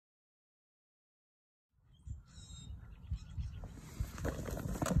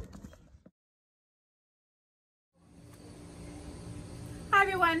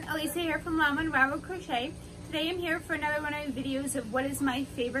everyone, Elisa here from Llama Unravel Crochet. Today I'm here for another one of my videos of what is my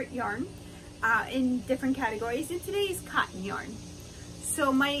favorite yarn in different categories, and today is cotton yarn.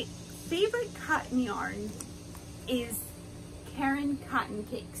 So my favorite cotton yarn is Caron Cotton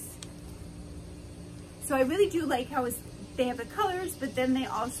Cakes. So I really do like how they have the colors, but then they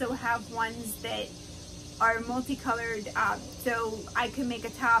also have ones that are multicolored, so I can make a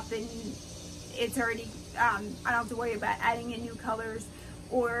top and it's already, I don't have to worry about adding in new colors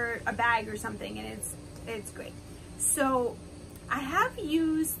or a bag or something, and it's great. So I have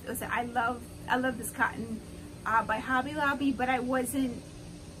used, I love this cotton by Hobby Lobby, but I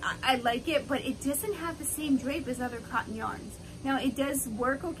like it, but it doesn't have the same drape as other cotton yarns. Now it does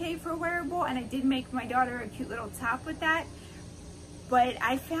work okay for wearable, and I did make my daughter a cute little top with that, but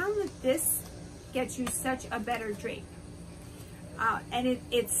I found that this gets you such a better drape. And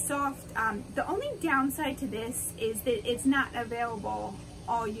it's soft. The only downside to this is that it's not available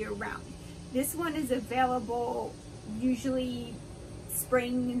all year round. This one is available usually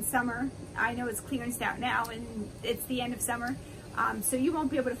spring and summer. I know it's clearanced out now and it's the end of summer, so you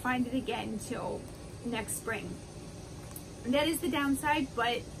won't be able to find it again till next spring. And that is the downside,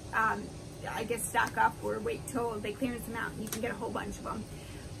 but I guess stock up or wait till they clearance them out and you can get a whole bunch of them.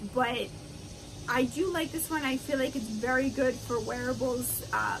 But I do like this one. I feel like it's very good for wearables,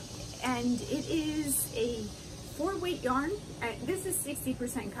 and it is a 4-weight yarn. This is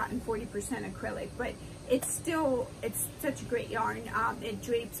 60% cotton, 40% acrylic, but it's such a great yarn. It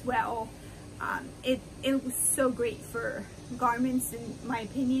drapes well. It was so great for garments, in my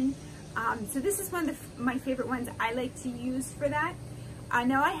opinion. So this is one of my favorite ones I like to use for that.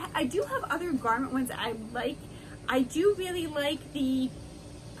 Now I do have other garment ones I like. I do really like the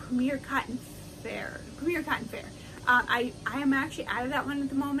Premier Cotton Fair. I am actually out of that one at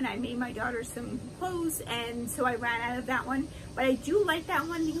the moment. I made my daughter some clothes, and so I ran out of that one. But I do like that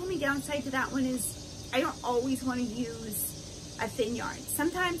one. The only downside to that one is I don't always want to use a thin yarn.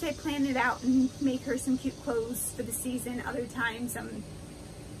 Sometimes I plan it out and make her some cute clothes for the season. Other times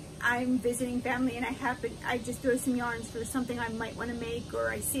I'm visiting family and I just throw some yarns for something I might want to make,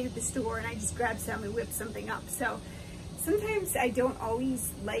 or I see it at the store and I just grab some and whip something up. So sometimes I don't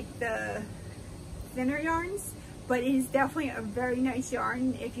always like the thinner yarns, but it is definitely a very nice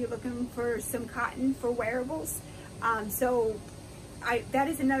yarn if you're looking for some cotton for wearables. So that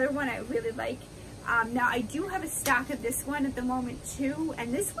is another one I really like. Now I do have a stock of this one at the moment too,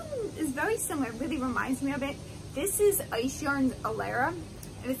 and this one is very similar. It really reminds me of it. This is Ice Yarns Alara,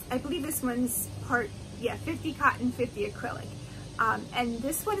 and I believe this one's 50 cotton, 50 acrylic. And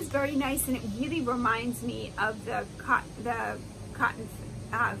this one is very nice, and it really reminds me of the Cotton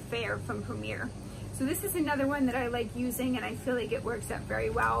Fair from Premier. So this is another one that I like using, and I feel like it works out very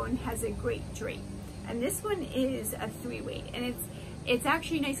well and has a great drape. And this one is a 3-weight, and it's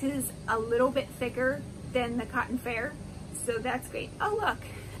actually nice because it's a little bit thicker than the Cotton Fair, so that's great. Oh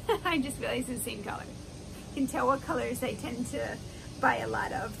look, I just realized it's the same color. You can tell what colors I tend to buy a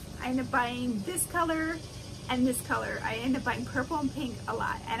lot of. I end up buying this color and this color. I end up buying purple and pink a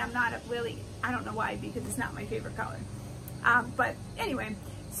lot, and I don't know why, because it's not my favorite color. But anyway,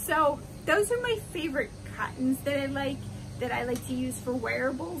 so those are my favorite cottons that I like to use for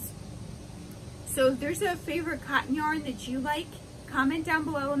wearables. So if there's a favorite cotton yarn that you like, comment down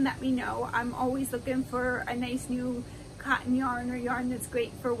below and let me know. I'm always looking for a nice new cotton yarn or yarn that's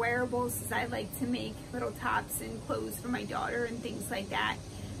great for wearables, because I like to make little tops and clothes for my daughter and things like that.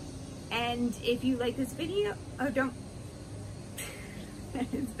 And if you like this video,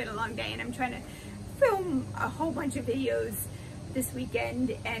 it's been a long day and I'm trying to film a whole bunch of videos this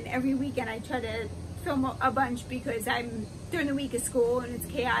weekend, and every weekend I try to film a bunch because I'm during the week of school and it's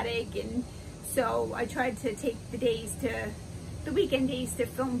chaotic, and so I tried to take the weekend days to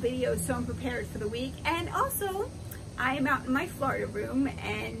film videos so I'm prepared for the week. And also I am out in my Florida room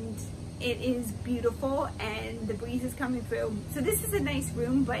and it is beautiful and the breeze is coming through. So this is a nice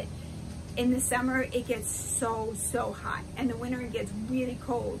room, but in the summer it gets so hot, and the winter it gets really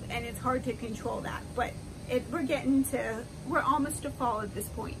cold, and it's hard to control that. But we're almost to fall at this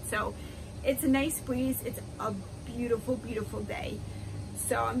point, so it's a nice breeze. It's a beautiful day,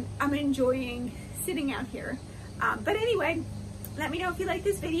 so I'm enjoying sitting out here. But anyway, let me know if you like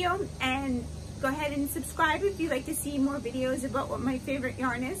this video, and go ahead and subscribe if you'd like to see more videos about what my favorite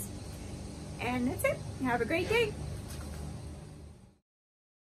yarn is. And that's it. Have a great day.